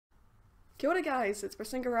Kia ora guys, it's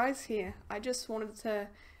Brisingrize here. I just wanted to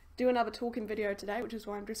do another talking video today, which is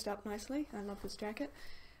why I'm dressed up nicely. I love this jacket.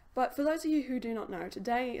 But for those of you who do not know,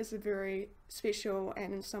 today is a very special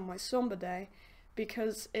and in some ways somber day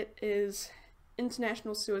because it is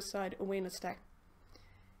International Suicide Awareness Day.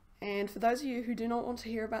 And for those of you who do not want to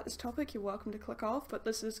hear about this topic, you're welcome to click off, but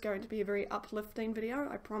this is going to be a very uplifting video,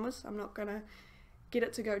 I promise. I'm not going to get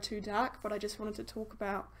it to go too dark, but I just wanted to talk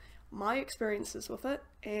about my experiences with it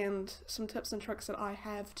and some tips and tricks that I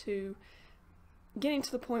have to getting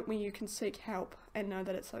to the point where you can seek help and know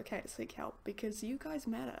that it's okay to seek help, because you guys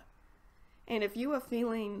matter. And if you are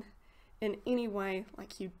feeling in any way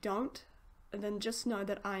like you don't, then just know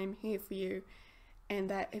that I am here for you, and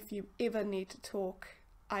that if you ever need to talk,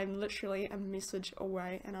 I'm literally a message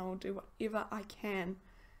away and I will do whatever I can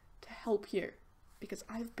to help you, because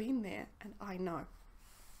I've been there and I know.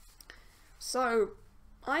 So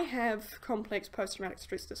I have complex post-traumatic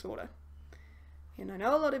stress disorder, and I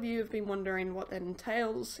know a lot of you have been wondering what that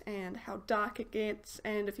entails and how dark it gets,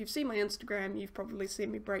 and if you've seen my Instagram, you've probably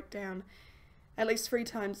seen me break down at least 3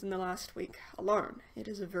 times in the last week alone. It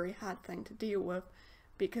is a very hard thing to deal with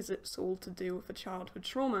because it's all to do with a childhood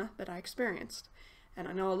trauma that I experienced, and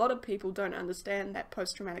I know a lot of people don't understand that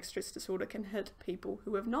post-traumatic stress disorder can hit people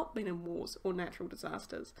who have not been in wars or natural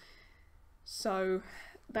disasters. So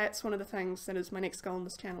that's one of the things that is my next goal on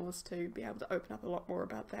this channel, is to be able to open up a lot more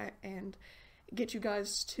about that and get you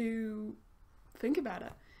guys to think about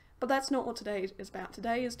it. But that's not what today is about.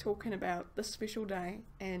 Today is talking about this special day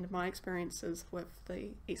and my experiences with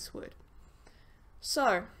the S word.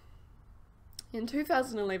 So, in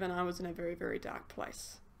 2011 I was in a very, very dark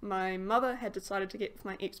place. My mother had decided to get with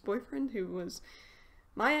my ex-boyfriend, who was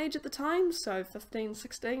my age at the time, so 15,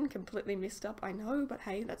 16, completely messed up, I know, but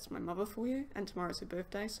hey, that's my mother for you, and tomorrow's her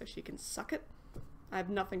birthday, so she can suck it. I have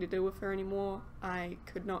nothing to do with her anymore. I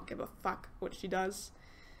could not give a fuck what she does,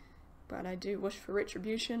 but I do wish for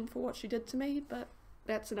retribution for what she did to me, but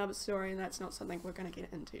that's another story, and that's not something we're going to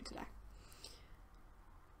get into today.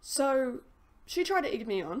 So, she tried to egg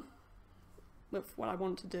me on with what I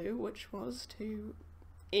wanted to do, which was to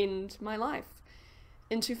end my life.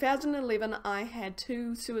 In 2011, I had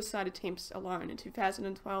 2 suicide attempts alone. In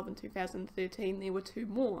 2012 and 2013, there were 2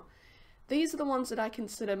 more. These are the ones that I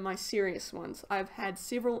consider my serious ones. I've had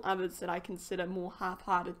several others that I consider more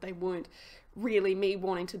half-hearted. They weren't really me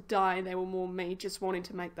wanting to die, they were more me just wanting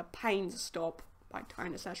to make the pain stop by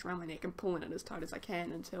tying a sash around my neck and pulling it as tight as I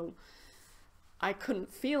can until I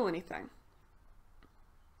couldn't feel anything.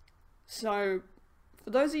 So, for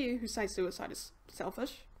those of you who say suicide is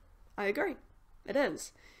selfish, I agree. It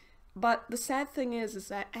is. But the sad thing is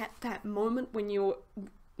that at that moment, when you're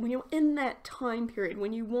in that time period,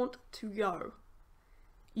 when you want to go,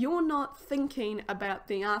 you're not thinking about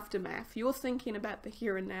the aftermath. You're thinking about the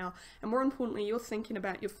here and now, and more importantly, you're thinking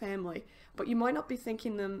about your family. But you might not be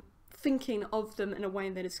thinking of them in a way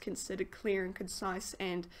that is considered clear and concise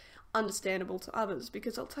and understandable to others.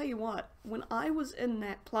 Because I'll tell you what, when I was in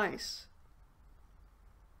that place,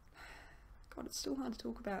 God, it's still hard to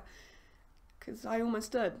talk about, because I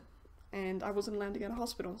almost did, and I wasn't allowed to go to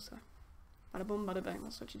hospital, so bada boom, bada bang,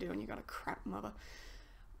 that's what you do when you got a crap mother.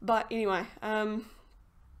 But anyway,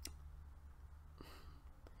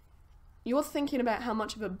 you're thinking about how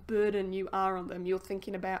much of a burden you are on them, you're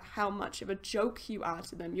thinking about how much of a joke you are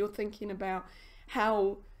to them, you're thinking about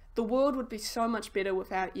how the world would be so much better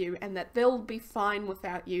without you, and that they'll be fine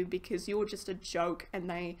without you because you're just a joke, and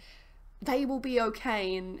they will be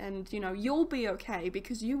okay, and you know, you'll be okay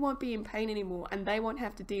because you won't be in pain anymore and they won't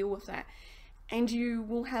have to deal with that. And you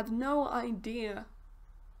will have no idea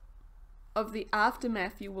of the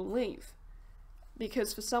aftermath you will leave.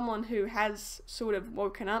 Because for someone who has sort of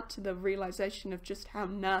woken up to the realization of just how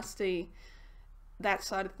nasty that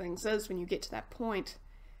side of things is when you get to that point,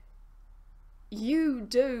 you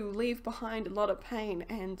do leave behind a lot of pain,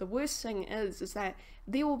 and the worst thing is that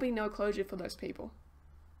there will be no closure for those people.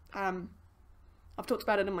 I've talked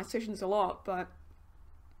about it in my sessions a lot, but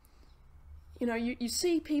you know, you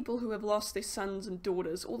see people who have lost their sons and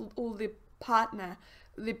daughters, or their partner,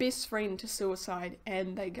 their best friend to suicide,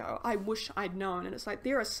 and they go, I wish I'd known. And it's like,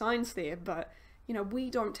 there are signs there, but you know, we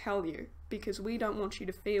don't tell you because we don't want you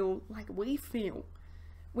to feel like we feel.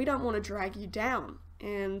 We don't want to drag you down.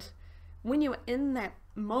 And when you're in that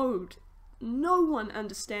mode, no one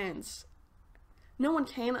understands. No one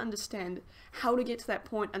can understand how to get to that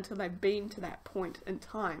point until they've been to that point in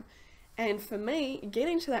time. And for me,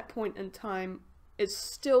 getting to that point in time is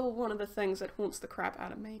still one of the things that haunts the crap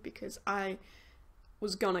out of me, because I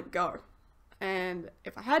was gonna go. And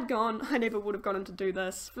if I had gone, I never would have gotten to do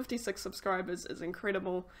this. 56 subscribers is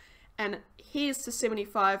incredible. And here's to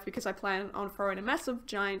 75 because I plan on throwing a massive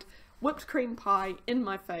giant whipped cream pie in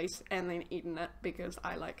my face and then eating it because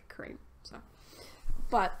I like cream. So,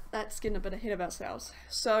 but that's getting a bit ahead of ourselves.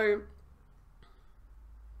 So,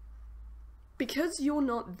 because you're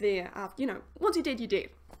not there after, you know, once you're dead, you're dead.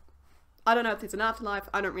 I don't know if there's an afterlife,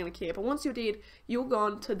 I don't really care, but once you're dead, you're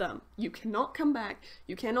gone to them. You cannot come back,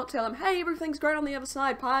 you cannot tell them, hey, everything's great on the other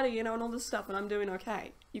side, party, you know, and all this stuff, and I'm doing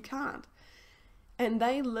okay. You can't. And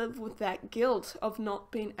they live with that guilt of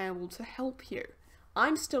not being able to help you.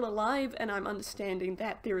 I'm still alive, and I'm understanding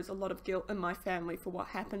that there is a lot of guilt in my family for what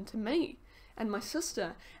happened to me and my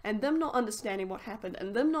sister, and them not understanding what happened,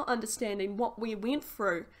 and them not understanding what we went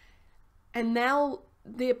through, and now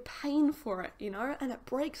they're paying for it, you know, and it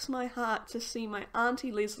breaks my heart to see my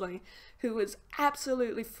Auntie Leslie, who is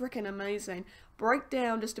absolutely freaking amazing, break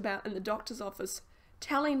down just about in the doctor's office,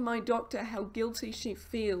 telling my doctor how guilty she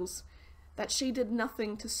feels, that she did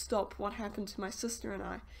nothing to stop what happened to my sister and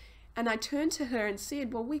I. And I turned to her and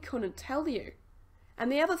said, well, we couldn't tell you.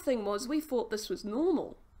 And the other thing was, we thought this was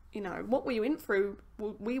normal. You know, what we went through,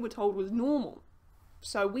 we were told was normal.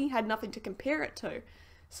 So we had nothing to compare it to.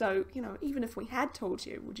 So, you know, even if we had told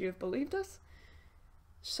you, would you have believed us?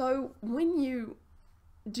 So when you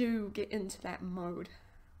do get into that mode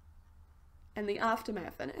and the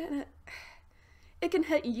aftermath, and it can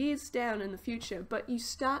hit years down in the future, but you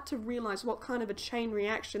start to realize what kind of a chain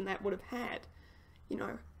reaction that would have had. You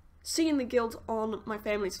know, seeing the guilt on my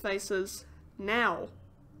family's faces now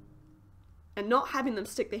and not having them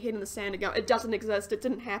stick their head in the sand and go, it doesn't exist, it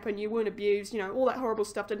didn't happen, you weren't abused, you know, all that horrible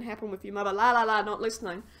stuff didn't happen with your mother, la la la, not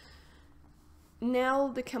listening. Now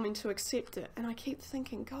they're coming to accept it, and I keep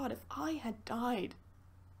thinking, God, if I had died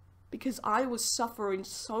because I was suffering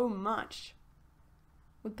so much,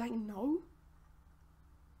 would they know?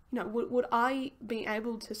 You know, would I be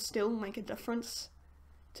able to still make a difference?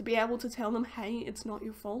 To be able to tell them, hey, it's not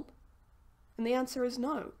your fault? And the answer is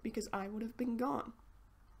no, because I would have been gone.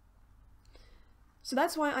 So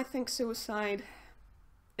that's why I think suicide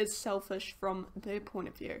is selfish from their point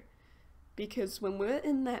of view. Because when we're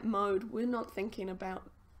in that mode, we're not thinking about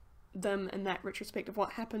them in that retrospect of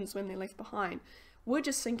what happens when they're left behind. We're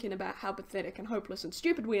just thinking about how pathetic and hopeless and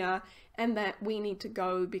stupid we are, and that we need to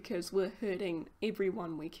go because we're hurting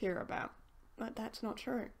everyone we care about. But that's not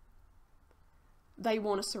true. They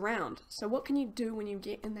want us around. So what can you do when you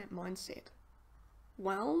get in that mindset?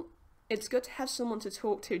 Well, it's good to have someone to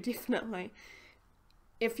talk to, definitely.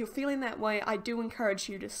 If you're feeling that way, I do encourage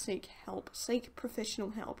you to seek help. Seek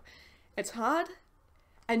professional help. It's hard,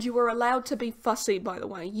 and you are allowed to be fussy, by the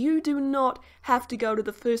way. You do not have to go to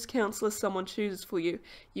the first counsellor someone chooses for you.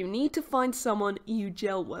 You need to find someone you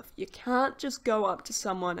gel with. You can't just go up to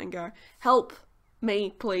someone and go, help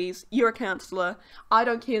me, please. You're a counsellor. I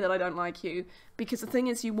don't care that I don't like you. Because the thing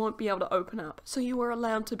is, you won't be able to open up. So you are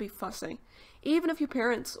allowed to be fussy. Even if your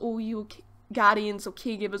parents or your guardians or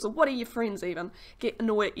caregivers or what are your friends even get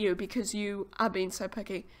annoyed at you because you are being so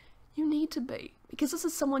picky, you need to be, because this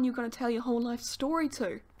is someone you're going to tell your whole life story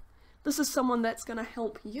to. This is someone that's going to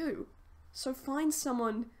help you. So find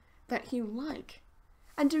someone that you like,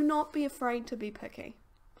 and do not be afraid to be picky.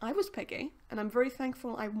 I was picky, and I'm very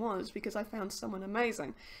thankful I was, because I found someone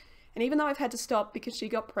amazing. And even though I've had to stop because she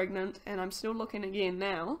got pregnant, and I'm still looking again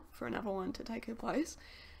now for another one to take her place,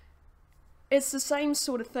 it's the same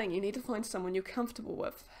sort of thing. You need to find someone you're comfortable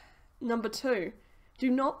with. Number 2, do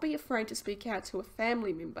not be afraid to speak out to a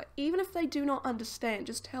family member. Even if they do not understand,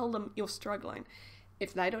 just tell them you're struggling.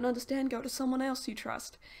 If they don't understand, go to someone else you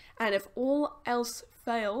trust. And if all else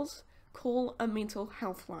fails, call a mental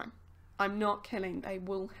health line. I'm not kidding, they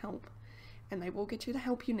will help. And they will get you the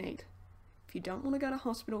help you need. If you don't want to go to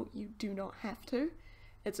hospital, you do not have to.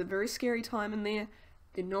 It's a very scary time in there.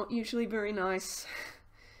 They're not usually very nice.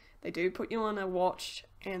 They do put you on a watch,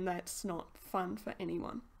 and that's not fun for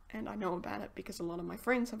anyone. And I know about it because a lot of my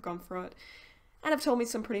friends have gone through it and have told me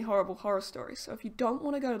some pretty horrible horror stories. So if you don't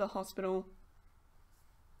want to go to the hospital,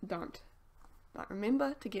 don't. But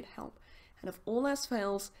remember to get help. And if all else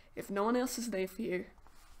fails, if no one else is there for you,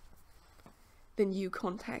 then you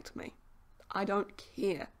contact me. I don't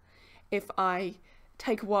care if I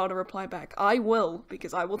take a while to reply back. I will,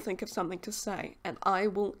 because I will think of something to say, and I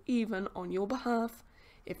will even, on your behalf,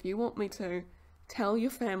 if you want me to, tell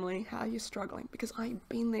your family how you're struggling, because I've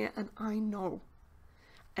been there and I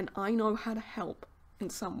know how to help in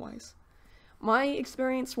some ways. My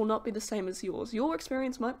experience will not be the same as yours. Your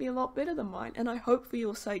experience might be a lot better than mine, and I hope for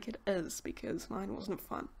your sake it is, because mine wasn't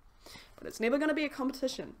fun. But it's never going to be a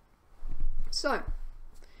competition. So,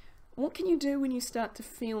 what can you do when you start to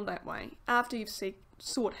feel that way, after you've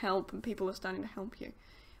sought help and people are starting to help you?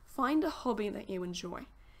 Find a hobby that you enjoy.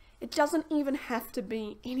 It doesn't even have to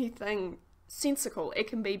be anything sensical. It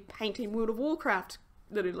can be painting World of Warcraft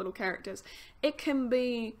little characters. It can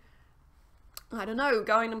be, I don't know,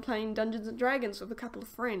 going and playing Dungeons and Dragons with a couple of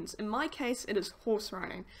friends. In my case, it is horse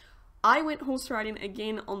riding. I went horse riding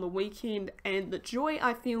again on the weekend, and the joy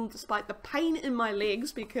I feel despite the pain in my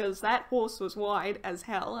legs, because that horse was wide as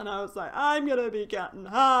hell, and I was like, I'm gonna be cut in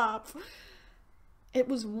half. It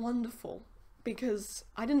was wonderful, because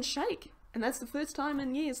I didn't shake. And that's the first time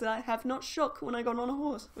in years that I have not shook when I got on a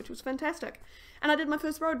horse, which was fantastic. And I did my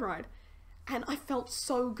first road ride, and I felt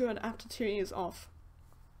so good after 2 years off.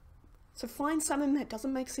 So find something that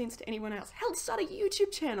doesn't make sense to anyone else. Hell, start a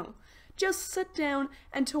YouTube channel. Just sit down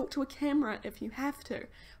and talk to a camera if you have to.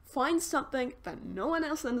 Find something that no one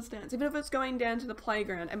else understands, even if it's going down to the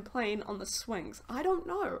playground and playing on the swings. I don't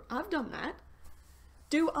know. I've done that.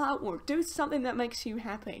 Do artwork. Do something that makes you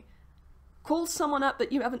happy. Call someone up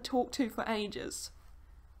that you haven't talked to for ages.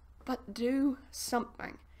 But do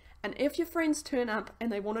something. And if your friends turn up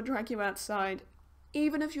and they want to drag you outside,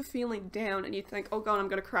 even if you're feeling down and you think, oh god, I'm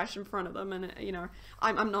going to crash in front of them and, you know,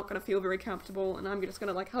 I'm not going to feel very comfortable and I'm just going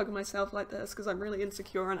to like hug myself like this because I'm really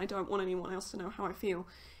insecure and I don't want anyone else to know how I feel.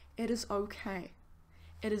 It is okay.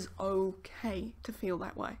 It is okay to feel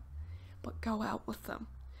that way. But go out with them.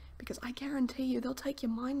 Because I guarantee you, they'll take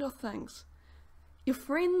your mind off things. Your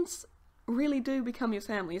friends really do become your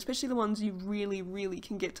family, especially the ones you really, really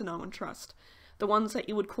can get to know and trust. The ones that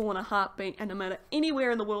you would call in a heartbeat, and no matter anywhere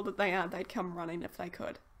in the world that they are, they'd come running if they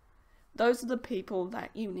could. Those are the people that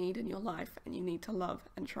you need in your life, and you need to love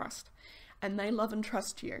and trust. And they love and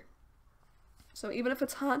trust you. So even if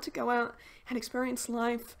it's hard to go out and experience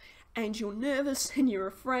life, and you're nervous and you're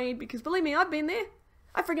afraid, because believe me, I've been there.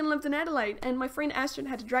 I freaking lived in Adelaide, and my friend Astrid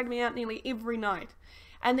had to drag me out nearly every night.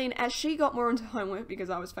 And then as she got more into homework, because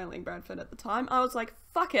I was failing Bradford at the time, I was like,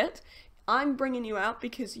 fuck it. I'm bringing you out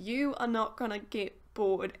because you are not going to get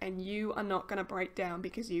bored and you are not going to break down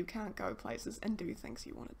because you can't go places and do things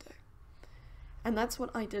you want to do. And that's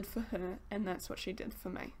what I did for her, and that's what she did for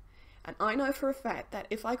me. And I know for a fact that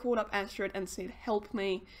if I called up Astrid and said, help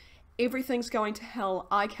me, everything's going to hell,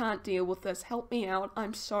 I can't deal with this, help me out,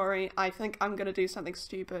 I'm sorry, I think I'm going to do something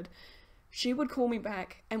stupid, she would call me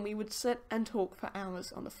back and we would sit and talk for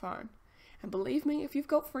hours on the phone. And believe me, if you've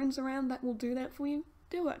got friends around that will do that for you,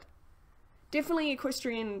 do it. Definitely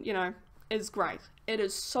equestrian, you know, is great. It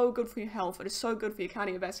is so good for your health. It is so good for your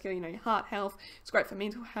cardiovascular, you know, your heart health. It's great for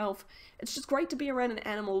mental health. It's just great to be around an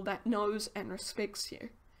animal that knows and respects you.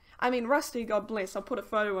 I mean, Rusty, God bless, I'll put a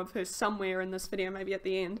photo of her somewhere in this video, maybe at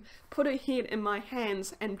the end, put her head in my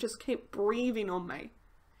hands and just kept breathing on me.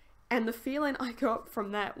 And the feeling I got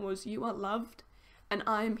from that was, you are loved and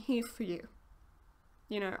I am here for you.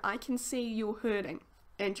 You know, I can see you're hurting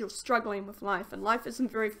and you're struggling with life and life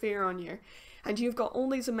isn't very fair on you. And you've got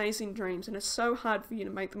all these amazing dreams and it's so hard for you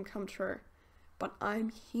to make them come true. But I'm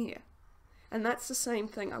here. And that's the same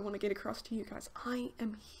thing I want to get across to you guys. I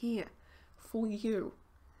am here for you.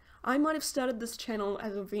 I might have started this channel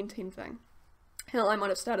as a venting thing. Hell, I might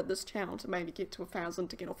have started this channel to maybe get to 1,000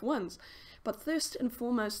 to get off wins. But first and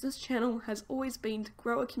foremost, this channel has always been to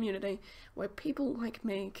grow a community where people like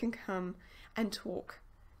me can come and talk.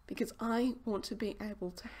 Because I want to be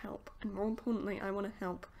able to help. And more importantly, I want to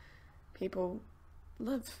help people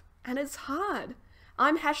live. And it's hard.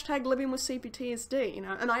 I'm hashtag living with CPTSD, you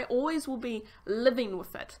know, and I always will be living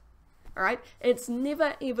with it. Alright? It's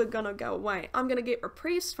never ever gonna go away. I'm gonna get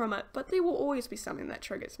repressed from it, but there will always be something that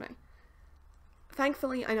triggers me.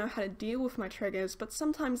 Thankfully, I know how to deal with my triggers, but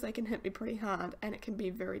sometimes they can hit me pretty hard, and it can be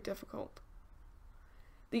very difficult.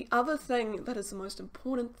 The other thing that is the most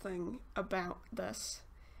important thing about this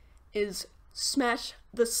is smash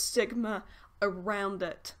the stigma around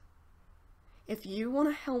it. If you want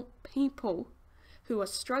to help people who are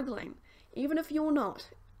struggling, even if you're not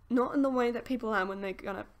in the way that people are when they're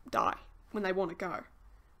gonna die, when they want to go,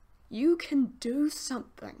 you can do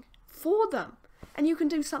something for them. And you can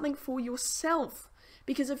do something for yourself.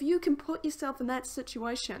 Because if you can put yourself in that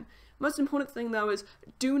situation, most important thing though is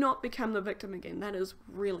do not become the victim again. That is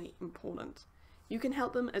really important. You can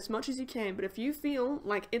help them as much as you can, but if you feel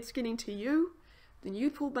like it's getting to you, then you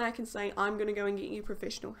pull back and say, I'm going to go and get you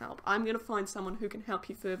professional help. I'm going to find someone who can help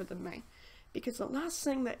you further than me. Because the last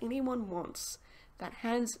thing that anyone wants that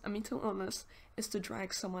has a mental illness is to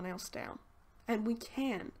drag someone else down. And we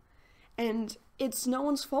can. And it's no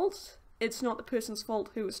one's fault. It's not the person's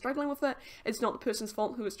fault who is struggling with it. It's not the person's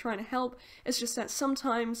fault who is trying to help. It's just that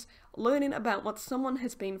sometimes learning about what someone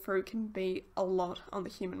has been through can be a lot on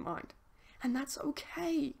the human mind. And that's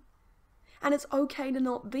okay. And it's okay to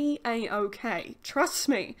not be a-okay. Trust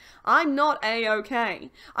me, I'm not a-okay.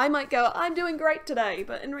 I might go, I'm doing great today,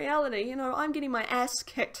 but in reality, you know, I'm getting my ass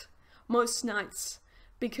kicked most nights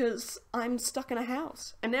because I'm stuck in a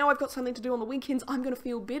house. And now I've got something to do on the weekends, I'm going to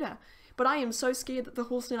feel better. But I am so scared that the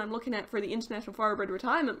horse that I'm looking at for the International Thoroughbred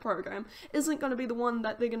Retirement Program isn't going to be the one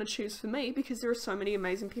that they're going to choose for me, because there are so many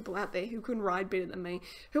amazing people out there who can ride better than me,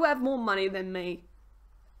 who have more money than me.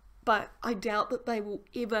 But I doubt that they will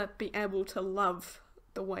ever be able to love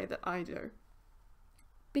the way that I do.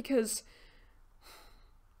 Because,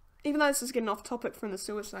 even though this is getting off topic from the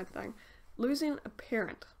suicide thing, losing a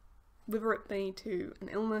parent, whether it be to an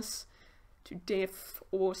illness, to death,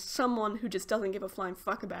 or someone who just doesn't give a flying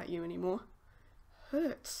fuck about you anymore,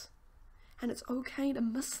 hurts. And it's okay to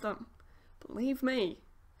miss them. Believe me,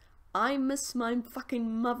 I miss my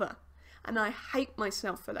fucking mother, and I hate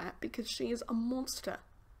myself for that because she is a monster.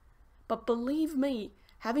 But believe me,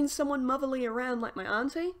 having someone motherly around like my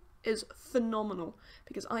auntie is phenomenal,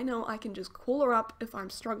 because I know I can just call her up if I'm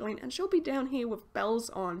struggling and she'll be down here with bells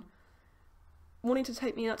on, wanting to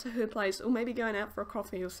take me out to her place, or maybe going out for a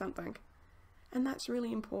coffee or something. And that's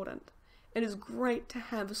really important. It is great to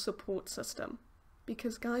have a support system,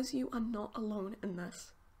 because guys, you are not alone in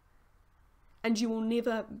this. And you will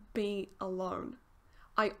never be alone.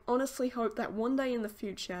 I honestly hope that one day in the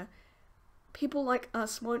future, people like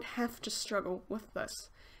us won't have to struggle with this.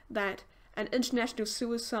 That an International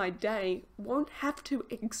Suicide Day won't have to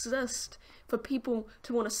exist for people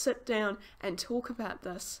to want to sit down and talk about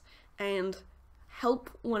this and help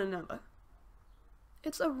one another.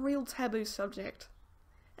 It's a real taboo subject,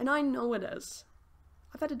 and I know it is.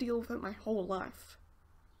 I've had to deal with it my whole life.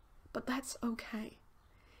 But that's okay.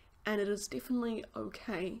 And it is definitely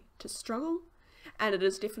okay to struggle, and it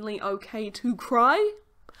is definitely okay to cry.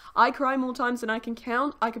 I cry more times than I can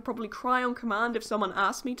count. I could probably cry on command if someone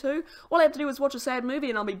asked me to. All I have to do is watch a sad movie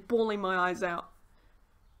and I'll be bawling my eyes out.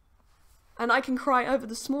 And I can cry over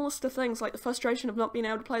the smallest of things, like the frustration of not being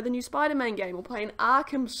able to play the new Spider-Man game or play an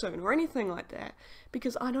Arkham soon or anything like that,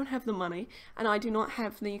 because I don't have the money and I do not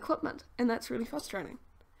have the equipment, and that's really frustrating.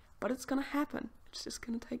 But it's going to happen. It's just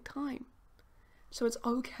going to take time. So it's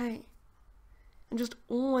okay. And just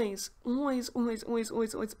always, always, always, always,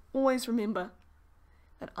 always, always, always remember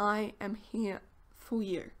that I am here for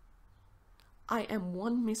you. I am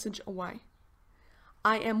one message away.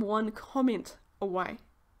 I am one comment away.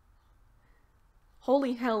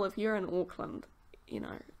 Holy hell, if you're in Auckland, you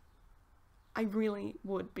know, I really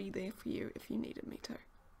would be there for you if you needed me to.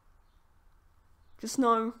 Just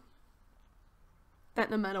know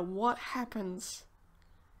that no matter what happens,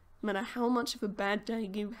 no matter how much of a bad day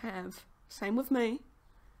you have, same with me,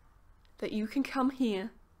 that you can come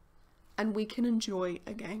here and we can enjoy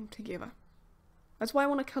a game together. That's why I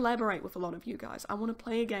want to collaborate with a lot of you guys. I want to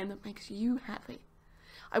play a game that makes you happy.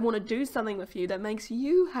 I want to do something with you that makes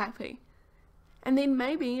you happy. And then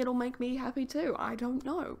maybe it'll make me happy too. I don't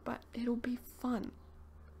know, but it'll be fun.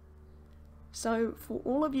 So for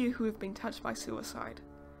all of you who have been touched by suicide,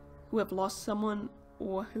 who have lost someone,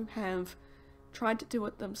 or who have tried to do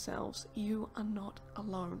it themselves, you are not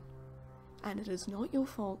alone. And it is not your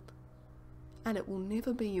fault. And it will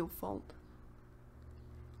never be your fault.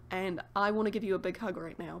 And I want to give you a big hug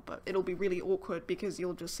right now, but it'll be really awkward because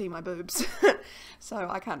you'll just see my boobs. So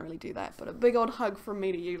I can't really do that, but a big old hug from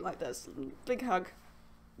me to you like this. Big hug.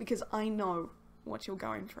 Because I know what you're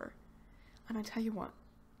going through. And I tell you what,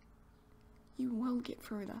 you will get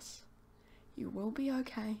through this. You will be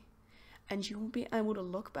okay. And you will be able to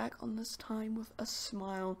look back on this time with a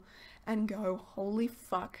smile and go, holy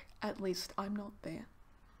fuck, at least I'm not there.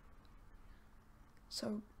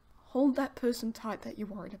 So hold that person tight that you're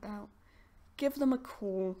worried about. Give them a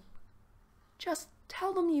call. Just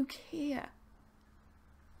tell them you care.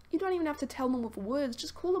 You don't even have to tell them with words.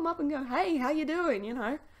 Just call them up and go, hey, how you doing, you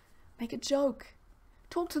know? Make a joke.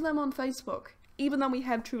 Talk to them on Facebook. Even though we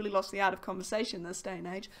have truly lost the art of conversation this day and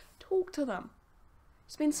age, talk to them.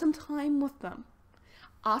 Spend some time with them.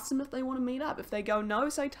 Ask them if they want to meet up. If they go no,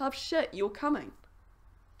 say tough shit, you're coming.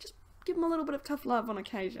 Just give them a little bit of tough love on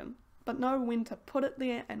occasion. But know when to put it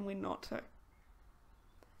there and when not to.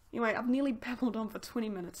 Anyway, I've nearly babbled on for 20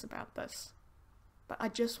 minutes about this. But I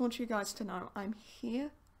just want you guys to know I'm here.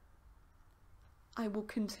 I will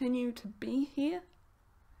continue to be here.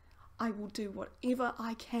 I will do whatever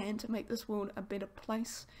I can to make this world a better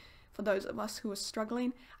place for those of us who are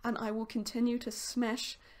struggling. And I will continue to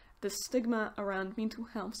smash the stigma around mental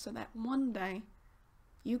health so that one day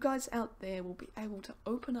you guys out there will be able to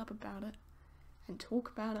open up about it and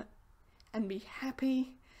talk about it and be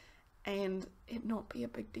happy and it not be a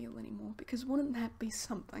big deal anymore, because wouldn't that be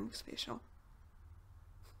something special?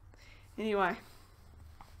 Anyway,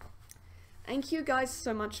 thank you guys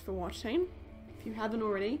so much for watching. If you haven't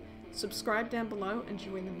already, subscribe down below and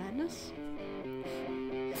join the madness.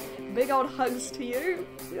 Big old hugs to you.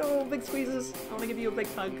 Oh, big squeezes. I want to give you a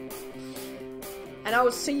big hug. And I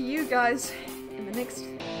will see you guys in the next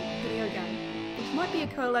video game, which might be a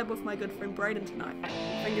collab with my good friend Brayden tonight.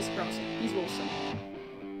 Fingers crossed. He's awesome.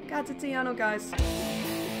 Grazie, guys.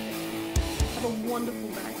 Have a wonderful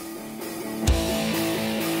day.